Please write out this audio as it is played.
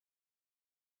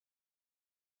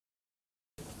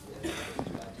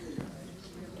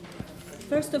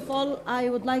First of all, I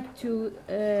would like to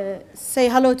say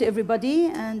hello to everybody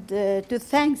and to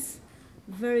thanks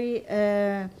very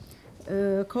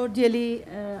cordially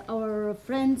our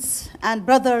friends and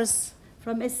brothers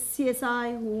from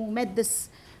CSI who made this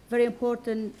very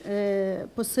important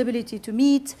possibility to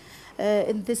meet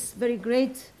in this very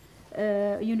great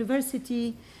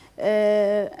university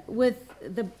with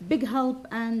the big help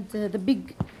and the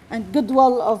big and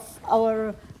goodwill of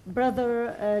our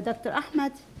brother Dr.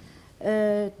 Ahmed,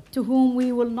 to whom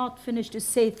we will not finish to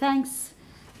say thanks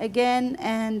again,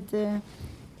 and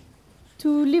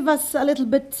to leave us a little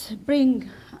bit, bring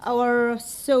our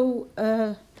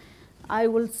I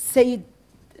will say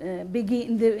in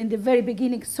the very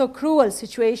beginning, so cruel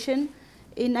situation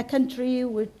in a country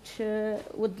which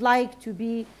would like to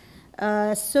be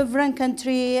a sovereign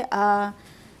country, a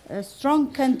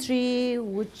strong country,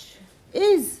 which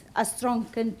is a strong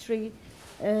country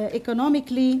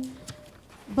economically,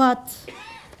 but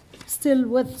still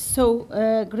with so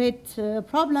great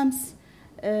problems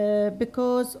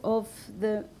because of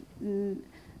the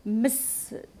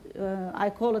I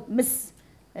call it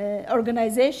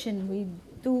misorganization.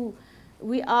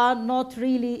 We are not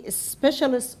really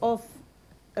specialists of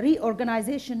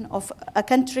reorganization of a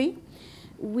country.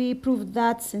 We proved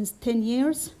that since 10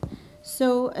 years.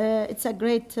 So it's a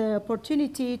great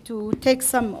opportunity to take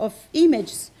some of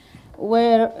images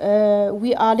where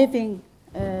we are living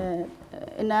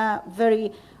in a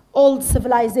very old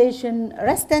civilization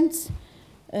residence.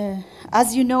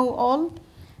 As you know all,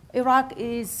 Iraq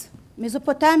is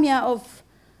Mesopotamia of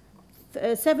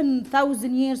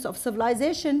 7,000 years of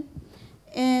civilization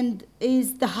and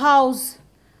is the house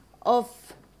of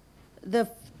the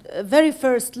very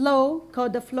first law,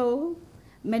 code of law,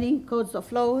 many codes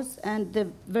of laws, and the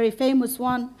very famous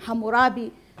one,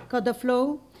 Hammurabi Code of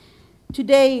Law.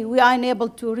 Today, we are unable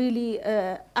to really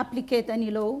applicate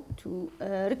any law, to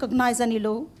recognize any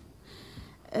law.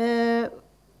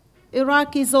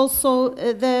 Iraq is also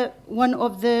one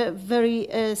of the very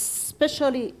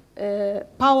especially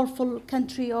powerful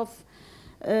country of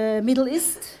Middle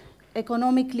East,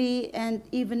 economically and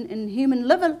even in human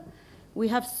level. We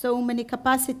have so many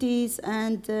capacities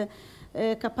and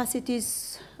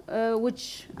capacities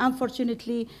which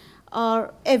unfortunately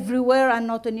are everywhere and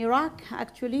not in Iraq,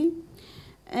 actually.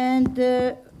 And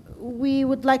we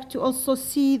would like to also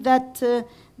see that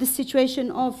the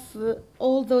situation of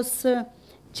all those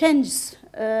changes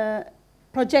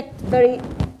project very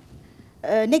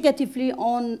negatively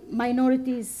on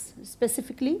minorities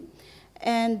specifically.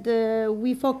 And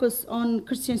we focus on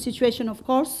Christian situation, of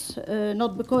course,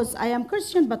 not because I am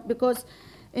Christian, but because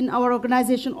in our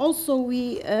organization also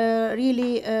we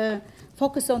really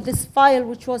focus on this file,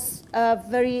 which was a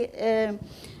very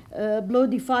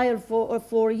bloody file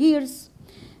for years.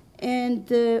 And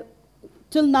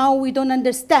till now we don't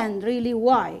understand really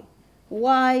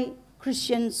why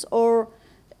Christians or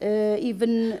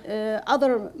even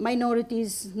other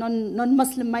minorities,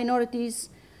 non-Muslim minorities,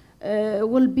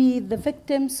 will be the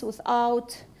victims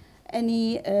without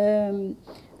any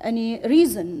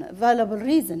reason, valuable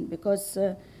reason, because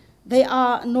they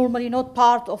are normally not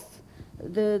part of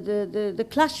the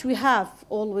clash we have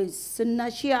always.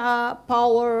 Sunna, Shia,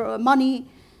 power, money,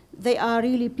 they are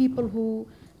really people who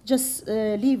just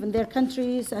live in their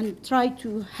countries and try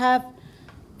to have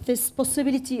this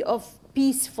possibility of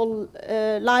peaceful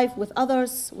life with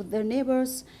others, with their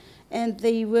neighbors. And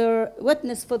they were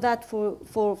witness for that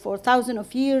for thousands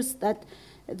of years, that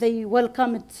they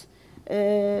welcomed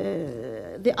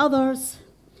the others.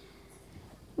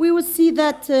 We will see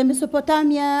that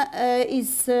Mesopotamia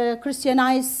is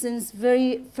Christianized since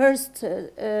very first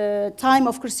time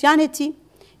of Christianity.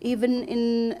 Even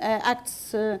in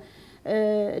Acts 2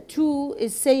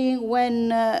 is saying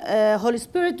when Holy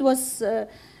Spirit was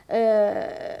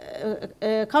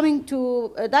coming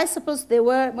to disciples, they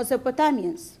were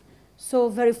Mesopotamians. So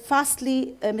very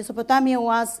fastly, Mesopotamia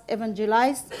was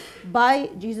evangelized by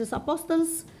Jesus'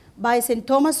 apostles, by St.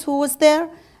 Thomas, who was there,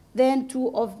 then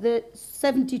 2 of the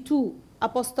 72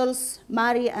 apostles,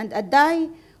 Mary and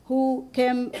Addai, who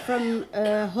came from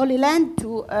Holy Land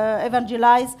to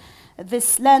evangelize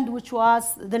this land, which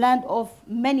was the land of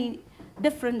many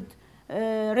different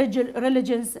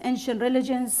religions, ancient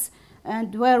religions,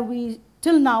 and where we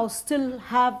till now still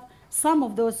have some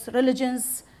of those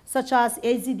religions, such as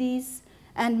Yazidis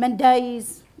and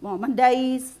Mandais. Well,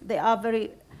 Mandais, they are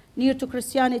very near to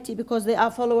Christianity because they are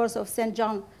followers of St.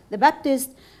 John the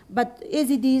Baptist, but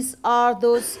Yazidis are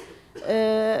those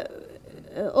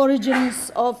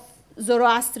origins of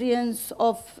Zoroastrians,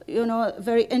 of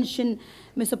very ancient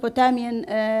Mesopotamian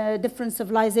different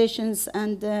civilizations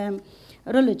and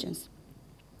religions.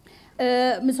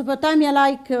 Mesopotamia,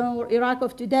 like or Iraq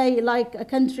of today, like a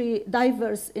country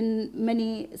diverse in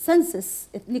many senses,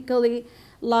 ethnically,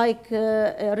 like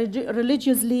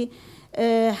religiously,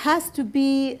 has to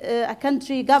be a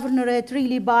country governed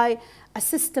really by a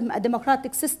system, a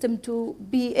democratic system, to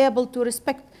be able to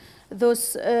respect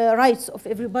those rights of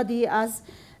everybody, as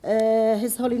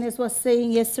His Holiness was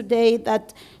saying yesterday,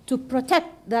 that to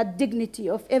protect that dignity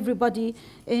of everybody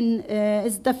in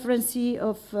its differency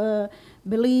of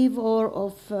belief or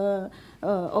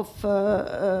of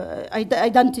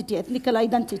identity, ethnical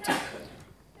identity.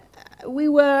 We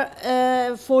were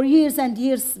for years and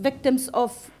years victims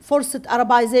of forced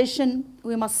Arabization.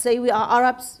 We must say we are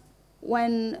Arabs.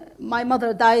 When my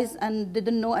mother dies and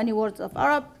didn't know any words of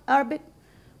Arabic,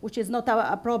 which is not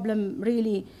a problem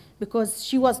really, because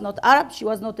she was not Arab, she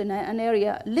was not in an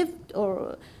area lived,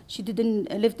 or she didn't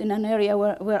live in an area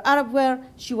where Arab were.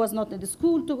 She was not in the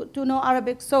school to know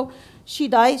Arabic. So she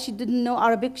died, she didn't know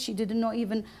Arabic, she didn't know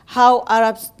even how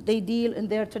Arabs, they deal in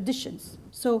their traditions.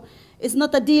 So it's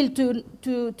not a deal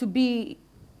to be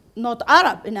not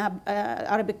Arab in an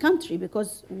Arabic country,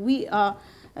 because we are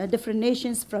different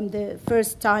nations from the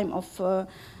first time of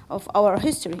our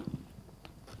history.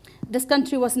 This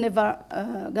country was never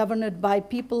governed by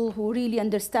people who really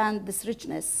understand this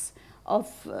richness of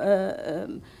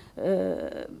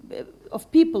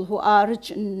people who are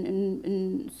rich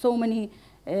in so many,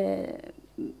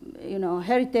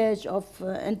 heritage of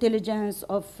intelligence,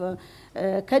 of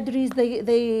cadres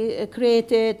they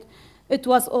created. It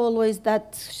was always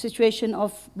that situation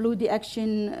of bloody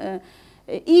action.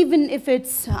 Even if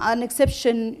it's an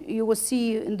exception, you will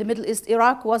see in the Middle East,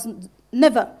 Iraq wasn't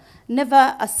never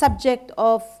a subject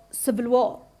of civil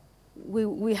war.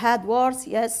 We had wars,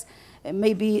 yes,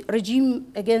 maybe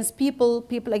regime against people,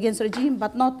 people against regime,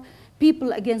 but not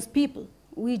people against people.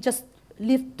 We just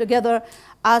lived together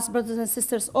as brothers and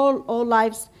sisters all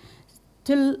lives,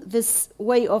 till this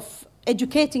way of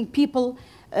educating people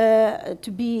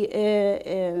to be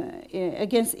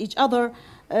against each other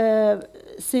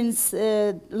since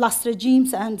last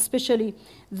regimes, and especially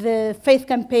the faith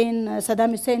campaign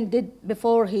Saddam Hussein did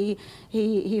before he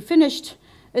finished.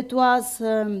 It was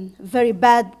very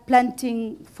bad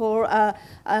planting for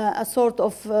a sort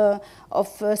of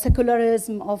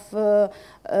secularism, of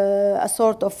a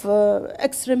sort of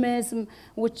extremism,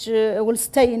 which will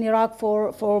stay in Iraq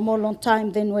for a more long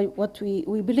time than what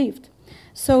we believed.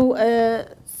 So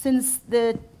since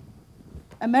the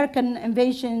American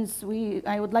invasions,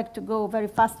 I would like to go very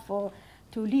fast to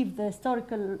leave the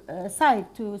historical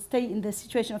side to stay in the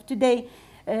situation of today.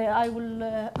 I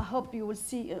hope you will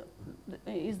see,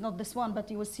 is not this one,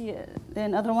 but you will see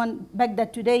another one,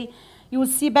 Baghdad today. You will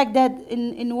see Baghdad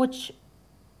in which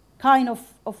kind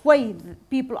of way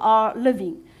people are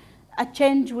living. A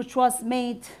change which was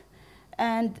made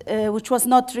and which was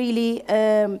not really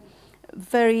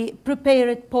very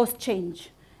prepared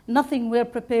post-change. Nothing were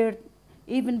prepared,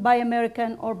 even by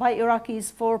American or by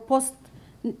Iraqis, for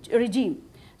post-regime.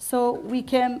 So we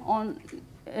came on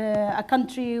a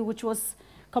country which was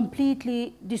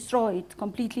completely destroyed,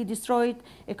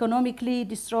 economically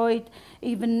destroyed,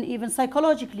 even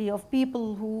psychologically, of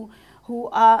people who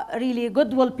are really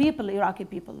goodwill people, Iraqi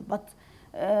people. But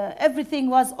everything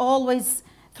was always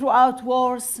throughout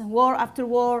wars, war after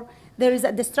war. There is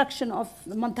a destruction of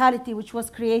mentality which was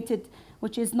created,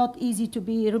 which is not easy to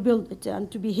be rebuilt and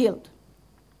to be healed.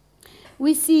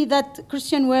 We see that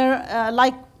Christians were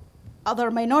like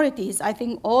other minorities. I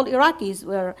think all Iraqis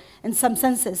were, in some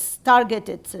senses,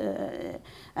 targeted,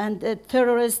 and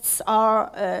terrorists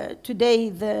are today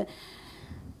the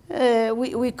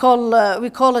we call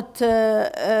it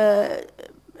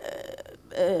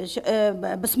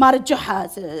Basmar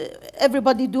al-Juhad.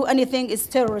 Everybody do anything is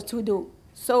terrorists who do.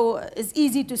 So it's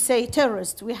easy to say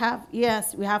terrorist. We have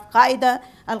Al-Qaeda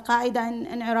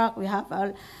in Iraq. We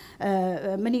have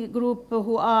many groups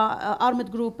who are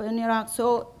armed group in Iraq.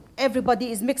 So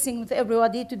everybody is mixing with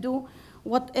everybody to do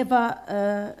whatever.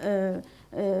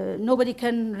 Nobody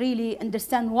can really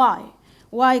understand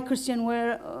why Christians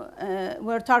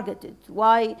were targeted,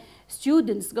 why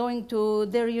students going to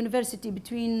their university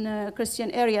between Christian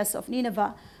areas of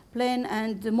Nineveh, Plain,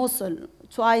 and Mosul.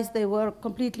 Twice they were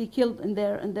completely killed in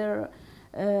their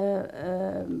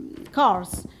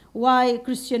cars. Why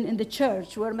Christians in the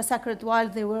church were massacred while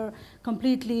they were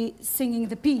completely singing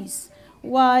the peace.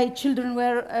 Why children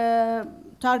were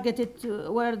targeted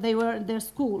where they were in their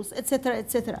schools, etc.,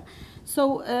 etc.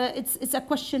 So it's a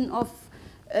question of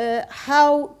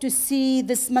how to see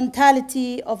this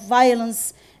mentality of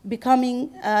violence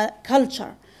becoming a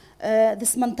culture,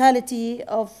 this mentality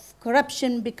of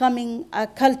corruption becoming a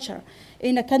culture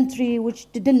in a country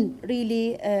which didn't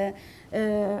really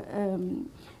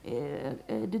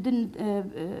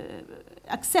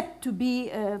accept to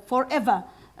be forever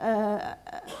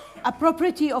a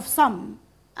property of some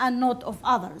and not of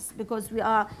others, because we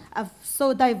are a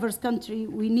so diverse country.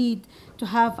 We need to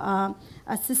have a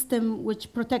system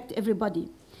which protects everybody.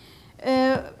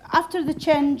 After the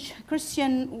change,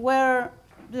 Christians were,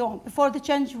 before the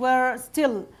change, were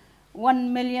still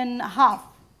 1.5 million.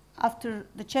 After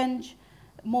the change,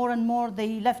 more and more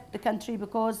they left the country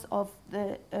because of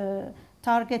the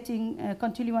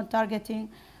continual targeting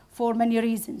for many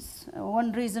reasons.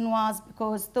 One reason was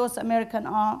because those Americans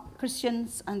are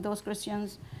Christians and those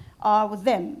Christians are with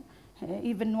them.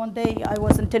 Even one day I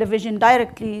was on television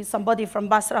directly, somebody from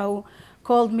Basra who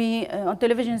called me on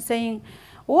television saying,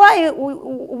 why,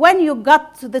 when you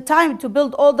got the time to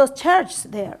build all those churches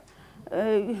there,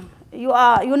 you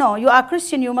are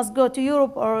Christian, you must go to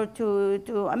Europe or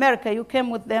to America, you came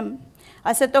with them.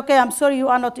 I said, okay, I'm sorry, you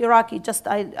are not Iraqi. Just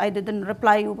I didn't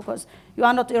reply you because you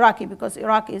are not Iraqi, because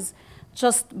Iraq is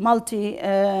just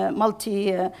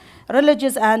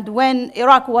multi-religious. And when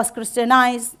Iraq was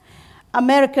Christianized,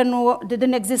 American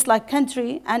didn't exist like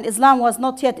country, and Islam was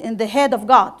not yet in the head of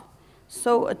God.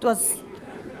 So it was,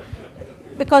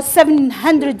 because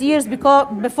 700 years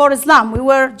before Islam, we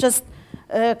were just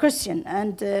Christian,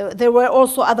 and there were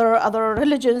also other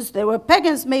religions. There were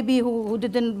pagans maybe who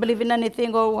didn't believe in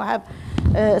anything or who have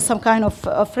some kind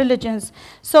of religions.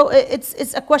 So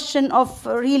it's a question of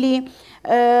really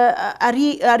a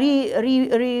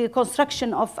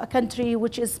reconstruction of a country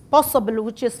which is possible,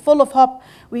 which is full of hope.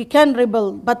 We can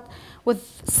rebuild, but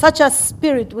with such a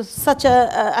spirit, with such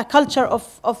a culture of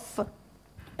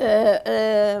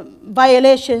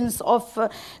violations, of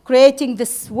creating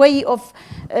this way of,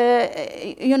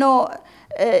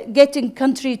 getting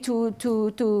country to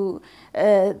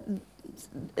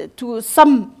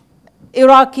some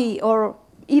Iraqi, or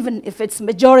even if it's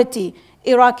majority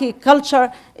Iraqi culture,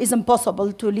 is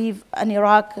impossible to leave an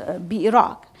Iraq, be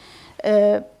Iraq.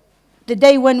 The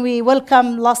day when we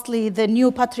welcome, lastly, the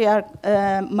new patriarch,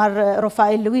 Mar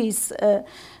Rafael Luis,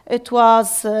 it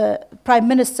was Prime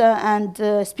Minister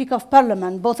and Speaker of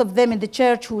Parliament, both of them in the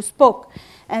church, who spoke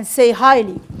and say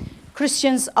highly,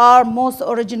 Christians are most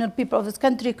original people of this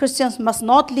country. Christians must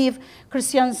not leave.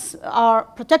 Christians are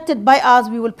protected by us.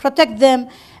 We will protect them.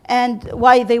 And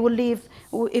why they will leave?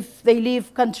 If they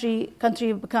leave, country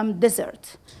become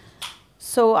desert.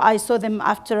 So I saw them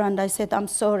after, and I said, I'm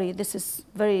sorry, this is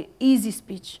very easy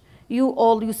speech.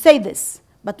 You say this,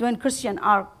 but when Christians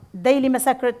are daily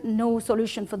massacred, no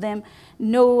solution for them,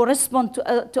 no response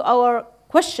to our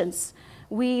questions.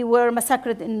 We were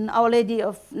massacred in Our Lady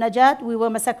of Najat. We were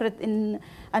massacred and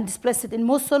displaced in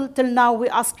Mosul. Till now, we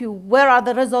ask you, where are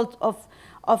the results of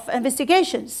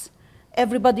investigations?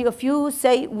 Everybody of you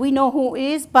say, we know who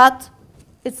is, but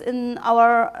it's in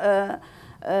our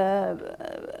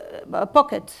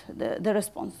pocket, the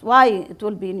response. Why it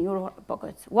will be in your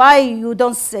pocket? Why you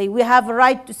don't say, we have a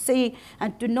right to say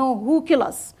and to know who killed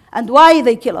us and why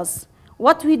they kill us,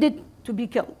 what we did to be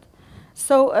killed.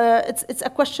 So it's a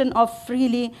question of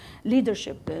really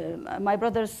leadership. My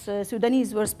brothers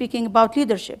Sudanese were speaking about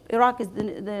leadership. Iraq is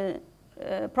the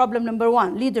problem number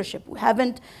one, leadership. We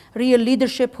haven't real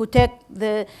leadership who take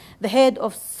the head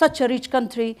of such a rich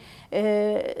country.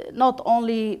 Not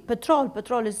only petrol.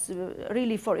 Petrol is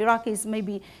really for Iraqis,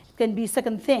 maybe it can be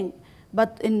second thing.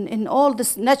 But in all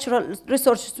this natural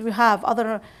resources we have,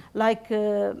 other like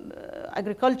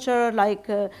agriculture, like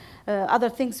other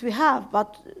things we have,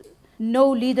 but no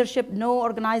leadership, no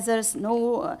organizers,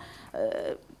 no,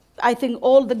 I think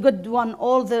all the good one,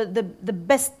 all the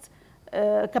best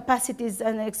capacities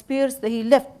and experience, they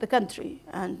left the country.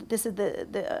 And this is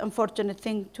the unfortunate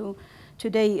thing to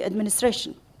today's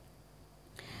administration.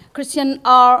 Christians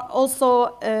are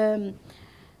also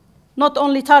not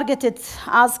only targeted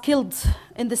as killed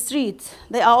in the street,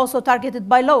 they are also targeted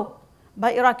by law,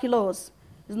 by Iraqi laws.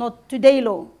 It's not today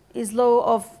law, it's law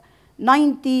of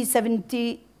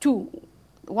 1972.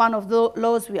 One of the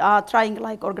laws we are trying,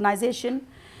 like organization.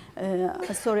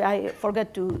 Sorry, I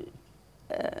forgot to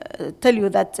tell you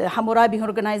that Hammurabi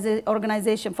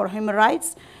Organization for Human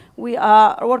Rights, we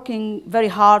are working very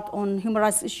hard on human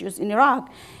rights issues in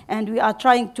Iraq, and we are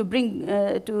trying to bring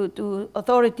to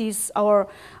authorities our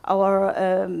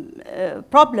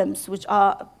problems, which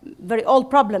are very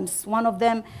old problems. One of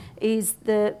them is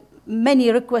the many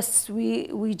requests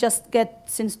we just get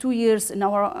since 2 years in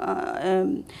our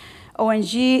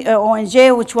ONG,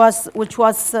 which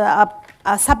was a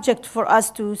subject for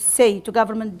us to say to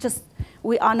government, just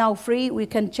We are now free. We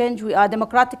can change. We are a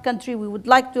democratic country. We would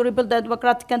like to rebuild a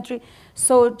democratic country.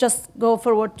 So just go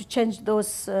forward to change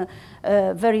those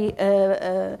very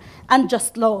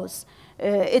unjust laws.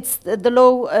 It's the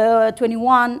law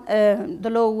 21, the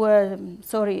law,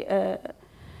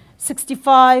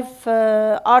 65,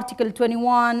 Article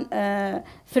 21,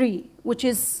 3, which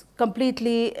is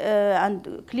completely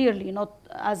and clearly not,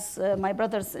 as my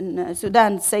brothers in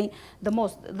Sudan say, the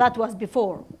most. That was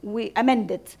before. We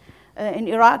amended. In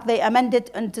Iraq, they amended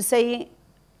and to say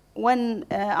when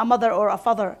a mother or a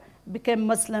father became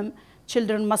Muslim,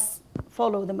 children must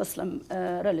follow the Muslim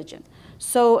religion.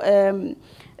 So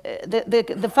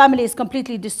the family is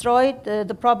completely destroyed.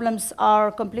 The problems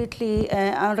are completely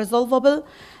unresolvable.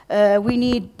 We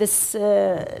need this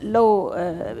law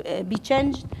be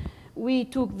changed. We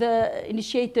took the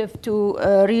initiative to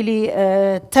really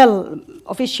tell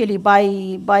officially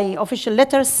by official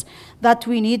letters that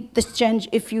we need this change.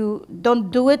 If you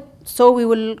don't do it, so we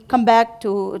will come back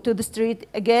to the street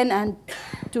again and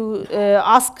to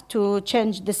ask to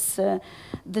change this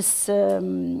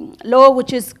law,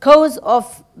 which is cause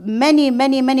of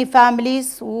many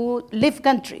families who leave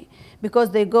country because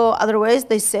they go otherwise.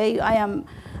 They say, I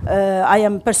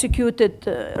am persecuted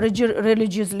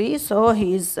religiously, so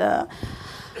he is a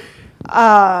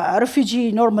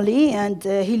refugee normally, and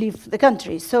he leaves the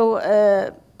country. So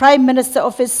Prime Minister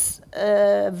Office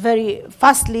very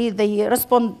fastly, they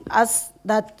respond us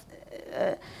that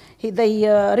they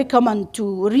recommend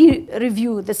to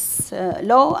review this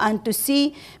law and to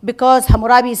see, because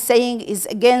Hammurabi is saying is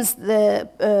against the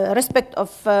respect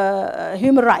of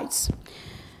human rights.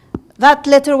 That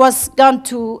letter was gone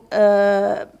to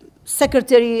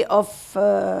Secretary of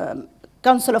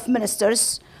Council of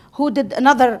Ministers, who did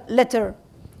another letter,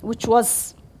 which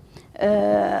was,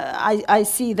 I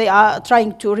see they are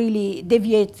trying to really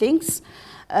deviate things.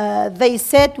 They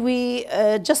said we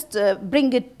just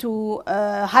bring it to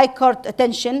High Court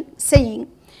attention, saying,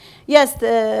 yes,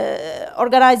 the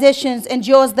organizations,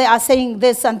 NGOs, they are saying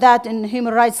this and that in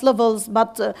human rights levels,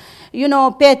 but you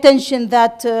know, pay attention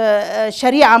that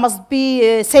Sharia must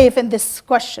be safe in this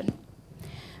question.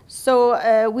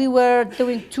 So we were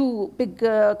doing two big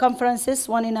conferences,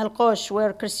 one in Al-Qosh,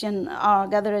 where Christians are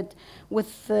gathered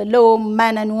with low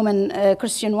man and woman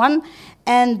Christian one,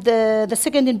 and the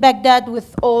second in Baghdad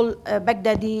with all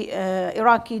Baghdadi,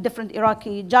 different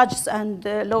Iraqi judges and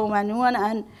low man and woman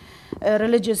and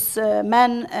religious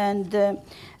men. And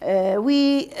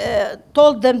we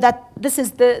told them that this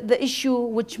is the issue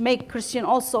which make Christian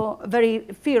also very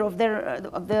fear of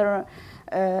their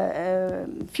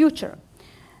future.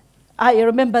 I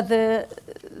remember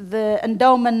the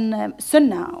endowment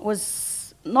Sunnah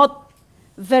was not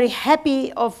very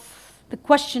happy of the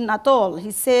question at all.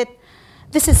 He said,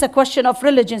 this is a question of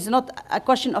religions, not a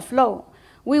question of law.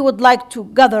 We would like to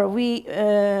gather, we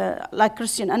like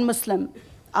Christian and Muslim,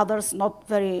 others not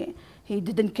very, he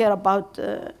didn't care about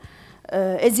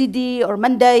Yazidi or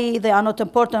Mandai, they are not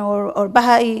important, or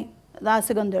Baha'i, they are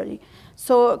secondary.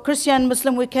 So Christian,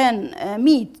 Muslim, we can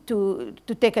meet to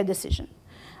take a decision.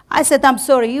 I said, I'm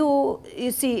sorry, you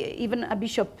see, even a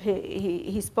bishop,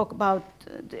 he spoke about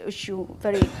the issue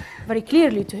very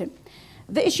clearly to him.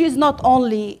 The issue is not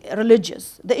only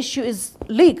religious, the issue is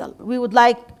legal. We would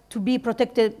like to be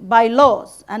protected by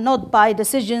laws and not by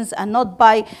decisions and not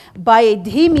by a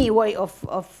dhimi way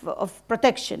of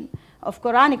protection, of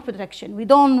Quranic protection. We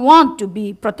don't want to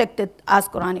be protected as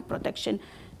Quranic protection.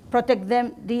 Protect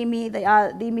them, dhimi, they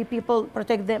are dhimi people,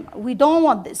 protect them. We don't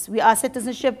want this. We are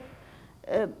citizenship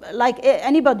like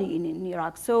anybody in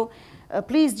Iraq. So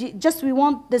please, just we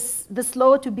want this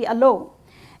law to be a law.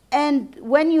 And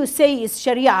when you say it's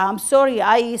Sharia, I'm sorry,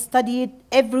 I studied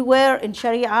everywhere in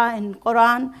Sharia, in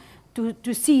Quran,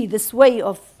 to see this way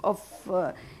of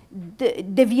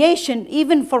deviation,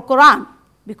 even for Quran.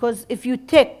 Because if you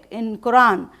take in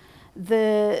Quran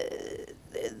the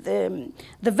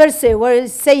verse where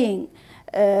it's saying,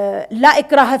 La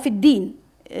ikraha fi din,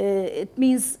 it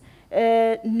means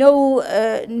no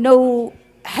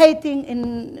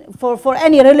hating for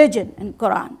any religion in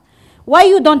Quran. Why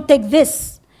you don't take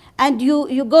this? And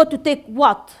you go to take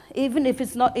what? Even if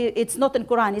it's not in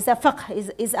Quran, it's a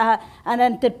fiqh, is an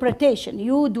interpretation.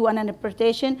 You do an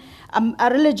interpretation. A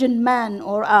religion man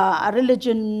or a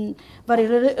very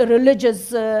religious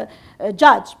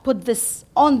judge put this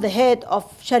on the head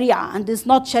of Sharia, and it's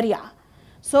not Sharia.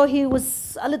 So he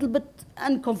was a little bit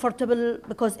uncomfortable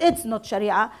because it's not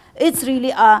Sharia. It's really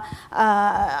a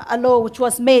law which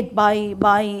was made by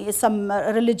some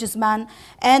religious man,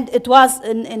 and it was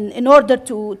in order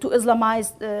to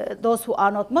Islamize those who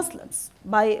are not Muslims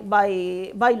by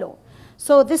law.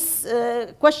 So this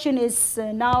question is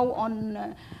now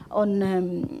on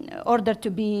order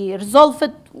to be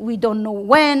resolved. We don't know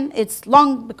when. It's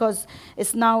long because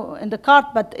it's now in the cart,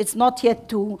 but it's not yet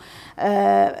to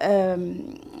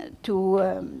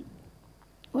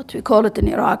what we call it in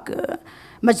Iraq,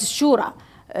 Majlis Shura.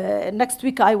 Next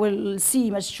week I will see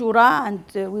Majlis Shura, and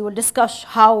we will discuss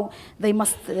how they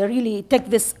must really take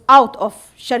this out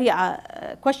of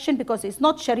Sharia question, because it's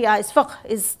not Sharia, it's fiqh,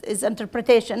 is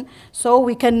interpretation, so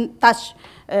we can touch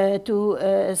to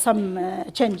some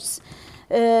changes.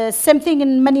 Same thing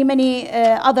in many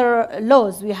other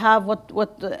laws. We have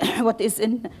what is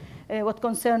in what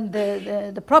concern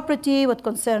the property, what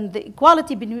concern the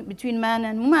equality between man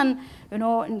and woman. You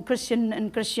know, in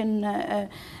Christian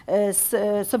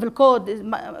civil code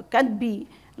can't be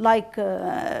like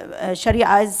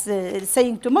Sharia is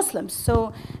saying to Muslims.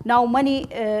 So now many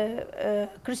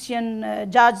Christian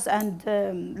judges and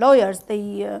lawyers,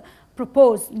 they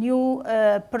propose new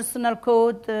personal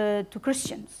code to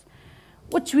Christians,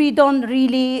 which we don't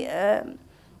really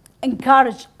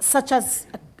encourage, such as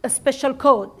a special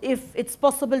code. If it's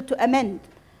possible to amend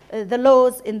the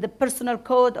laws in the personal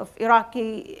code of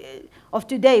Iraqi of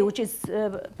today, which is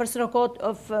personal code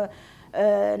of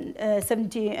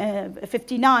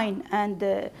 59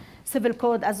 and civil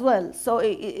code as well. So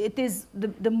it is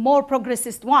the more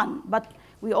progressist one, but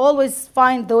we always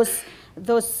find those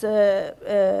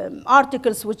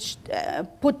articles which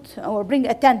put or bring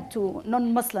attention to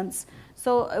non-Muslims.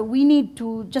 So we need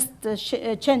to just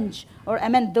change or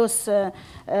amend those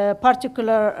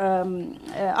particular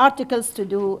articles to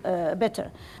do better.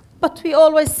 But we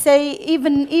always say,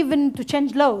 even to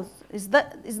change laws is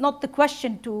not the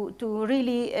question to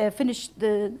really finish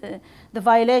the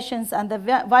violations and the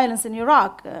violence in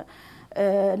Iraq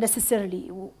necessarily,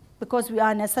 because we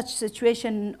are in such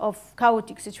situation of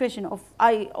chaotic situation of,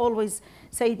 I always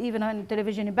say it even on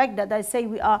television in Baghdad, I say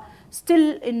we are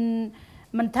still in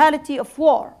mentality of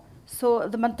war. So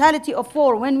the mentality of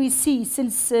war, when we see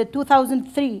since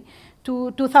 2003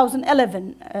 to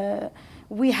 2011,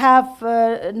 we have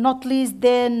not less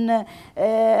than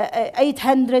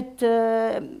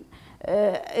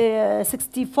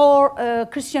 864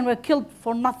 Christians were killed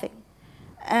for nothing,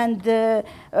 and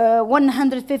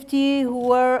 150 who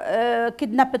were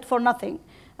kidnapped for nothing.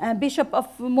 Bishop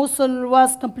of Mosul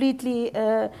was completely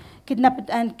kidnapped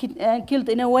and killed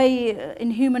in a way,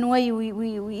 inhuman way.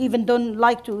 We even don't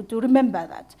like to remember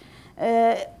that.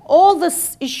 All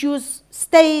these issues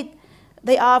stayed.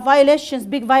 They are violations,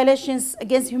 big violations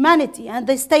against humanity, and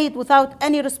they stayed without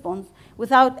any response,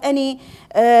 without any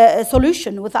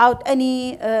solution, without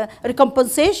any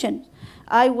recompensation.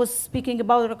 I was speaking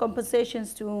about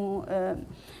recompensations to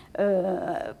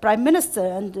Prime Minister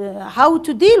and how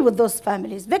to deal with those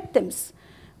families, victims.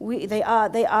 They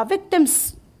are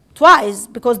victims twice,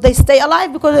 because they stay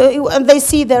alive and they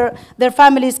see their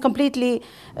families completely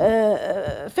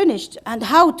finished, and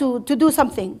how to do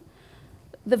something.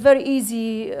 The very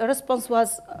easy response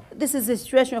was, this is the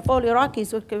situation of all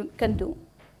Iraqis, what can do.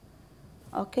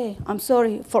 Okay, I'm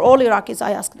sorry, for all Iraqis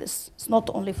I ask this, it's not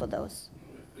only for those.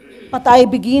 But I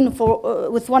begin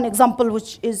with one example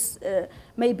which is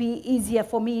maybe easier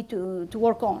for me to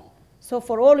work on. So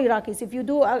for all Iraqis, if you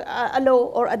do a law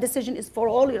or a decision, is for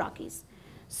all Iraqis.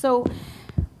 So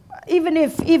even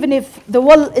if the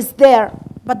will is there,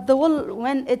 but the will,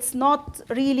 when it's not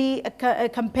really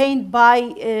campaigned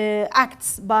by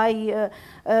acts, by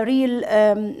real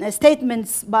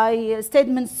statements, by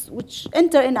statements which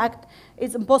enter in act,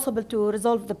 it's impossible to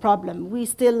resolve the problem. We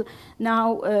still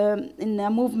now in a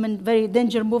movement, very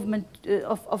dangerous movement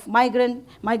of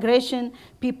migration.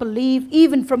 People leave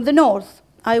even from the north.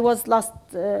 I was last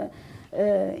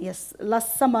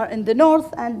summer in the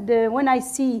north, and when I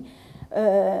see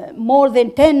more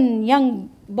than 10 young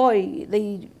boys,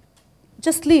 they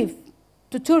just leave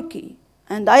to Turkey.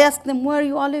 And I asked them, where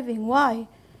you are living, why?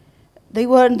 They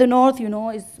were in the north, you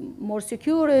know, is more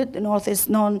secure. The north is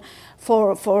known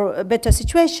for a better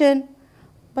situation.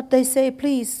 But they say,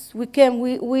 please, we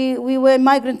were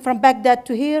migrant from Baghdad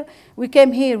to here. We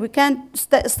came here. We can't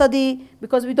study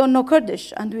because we don't know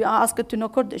Kurdish, and we are asked to know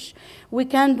Kurdish. We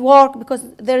can't work because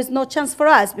there is no chance for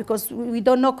us because we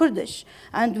don't know Kurdish,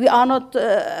 and we are not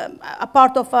a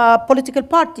part of a political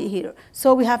party here.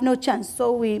 So we have no chance.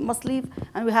 So we must leave,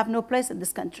 and we have no place in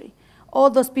this country. All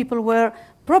those people were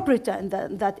proprietor in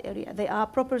that area. They are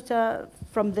proprietor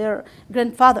from their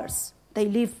grandfathers. They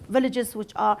leave villages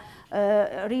which are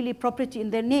really property in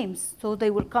their names. So they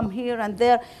will come here, and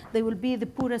there they will be the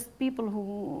poorest people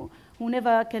who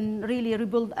never can really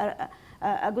rebuild a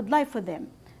good life for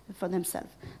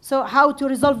themselves. So how to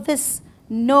resolve this?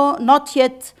 No, not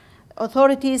yet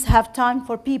authorities have time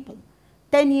for people.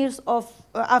 10 years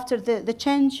after the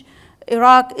change,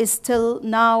 Iraq is still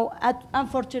now,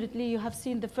 unfortunately, you have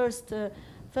seen the first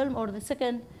film or the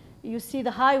second, you see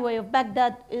the highway of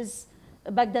Baghdad is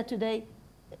Baghdad today.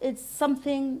 It's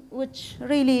something which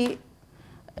really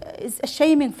is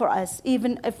shaming for us,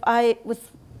 even if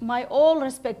with my all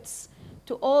respects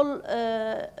to all,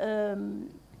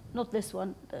 not this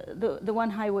one, the one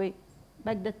highway,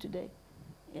 Baghdad today.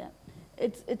 Yeah,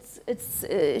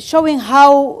 it's showing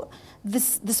how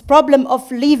this problem of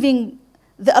leaving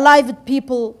the alive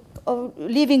people, of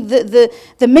leaving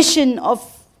the mission of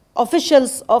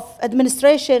officials, of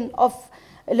administration, of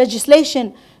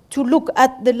legislation to look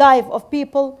at the life of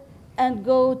people and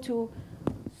go to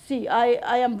see.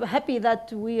 I am happy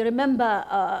that we remember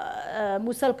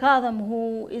Musa al-Kadhim,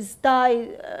 who is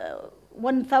died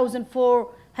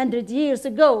 1,400 years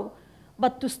ago.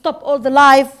 But to stop all the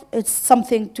life, it's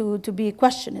something to be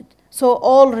questioned. So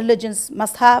all religions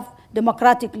must have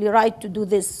democratically right to do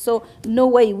this. So no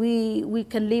way we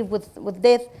can live with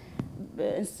death,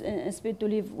 instead to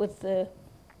live with a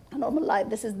normal life.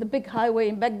 This is the big highway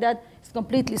in Baghdad. It's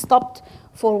completely stopped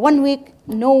for 1 week.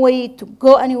 No way to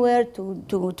go anywhere,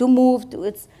 to move.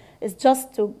 It's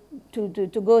just to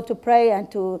go to pray and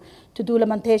to do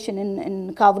lamentation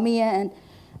in Kadhimiya. And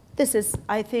this is,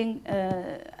 I think,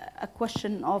 a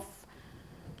question of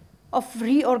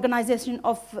reorganization,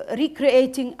 of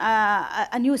recreating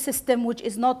a new system which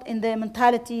is not in the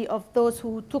mentality of those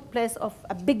who took place of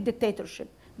a big dictatorship.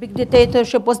 Big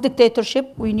dictatorship was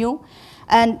dictatorship, we knew,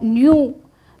 and new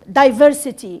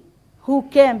diversity who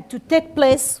came to take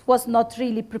place was not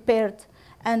really prepared,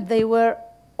 and they were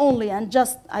only, and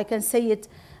just, I can say it,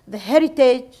 the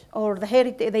heritage, or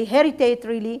they heritage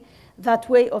really that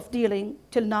way of dealing.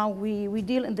 Till now we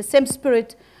deal in the same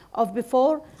spirit of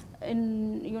before,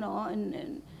 in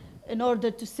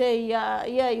order to say,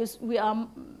 we are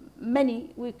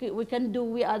many,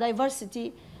 we are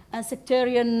diversity, and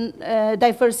sectarian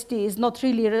diversity is not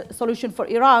really a solution for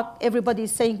Iraq. Everybody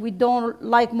is saying we don't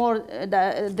like more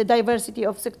the diversity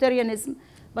of sectarianism,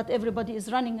 but everybody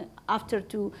is running after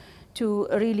to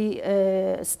really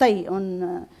stay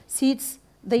on seats.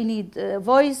 They need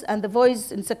voice, and the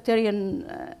voice in sectarian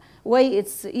way,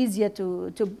 it's easier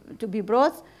to be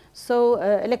brought. So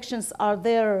elections are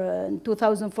there in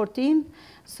 2014.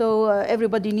 So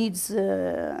everybody needs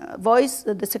voice.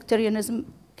 The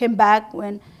sectarianism came back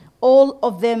when all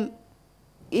of them,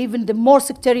 even the more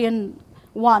sectarian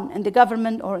one in the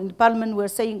government or in the parliament, were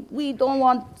saying, we don't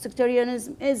want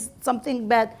sectarianism, is something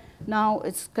bad. Now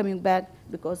it's coming back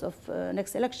because of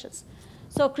next elections.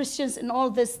 So Christians in all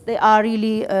this, they are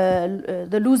really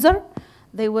the loser.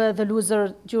 They were the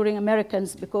loser during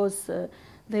Americans because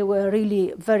they were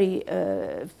really very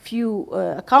few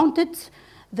accounted.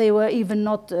 They were even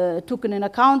not taken in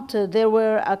account. There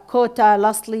were a quota,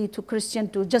 lastly, to Christian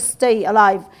to just stay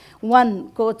alive. One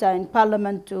quota in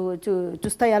parliament to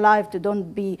stay alive, to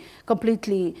don't be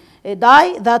completely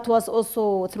die. That was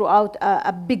also throughout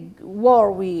a big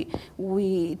war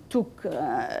we took,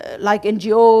 like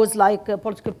NGOs, like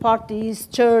political parties,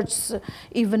 churches,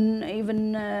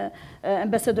 even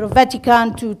ambassador of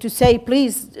Vatican to say,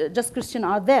 please, just Christians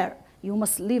are there. You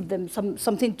must leave them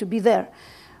something to be there,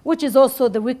 which is also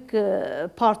the weak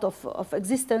part of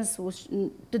existence, which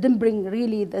didn't bring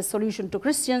really the solution to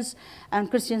Christians, and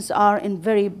Christians are in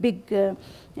very big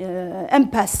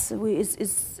impasse.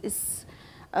 It's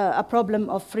a problem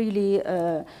of really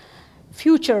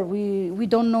future. We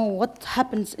don't know what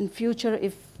happens in future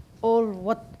if all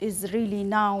what is really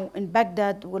now in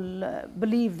Baghdad will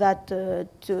believe that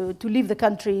to leave the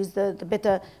country is the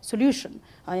better solution.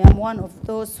 I am one of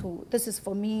those who, this is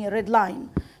for me a red line,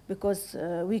 because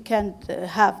we can't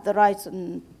have the rights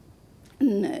in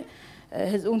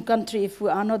his own country if we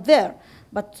are not there.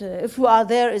 But if we are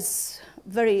there, it's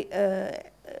very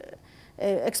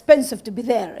expensive to be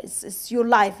there. It's your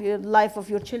life of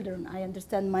your children. I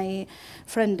understand my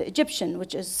friend Egyptian,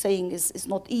 which is saying it's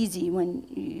not easy when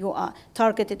you are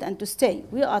targeted and to stay.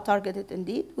 We are targeted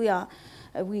indeed.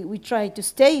 We try to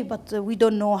stay, but we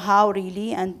don't know how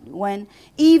really and when,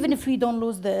 even if we don't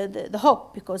lose the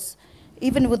hope, because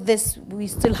even with this, we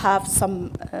still have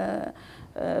some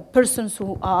persons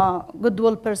who are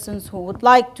goodwill persons who would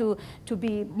like to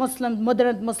be Muslim,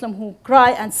 moderate Muslim, who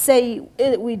cry and say,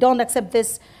 we don't accept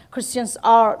this. Christians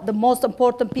are the most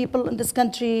important people in this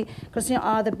country. Christians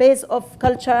are the base of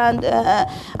culture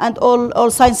and all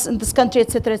science in this country,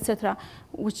 etc.,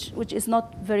 which is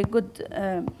not very good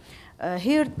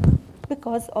here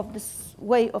because of this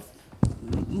way of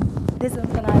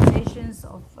disorganizations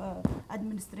of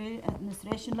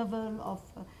administration level, of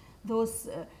those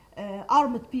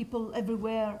armed people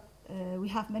everywhere. We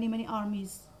have many, many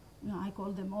armies. I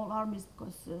call them all armies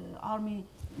because army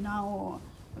now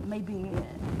maybe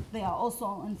they are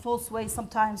also in false way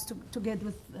sometimes to get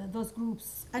with those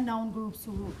groups, unknown groups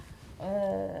who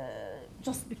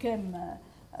just became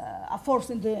a force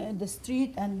in the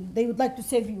street, and they would like to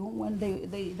save you when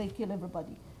they kill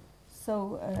everybody.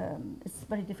 So it's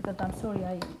very difficult. I'm sorry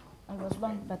I was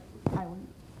long, but I will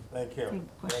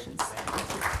take questions.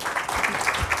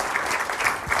 Thank you.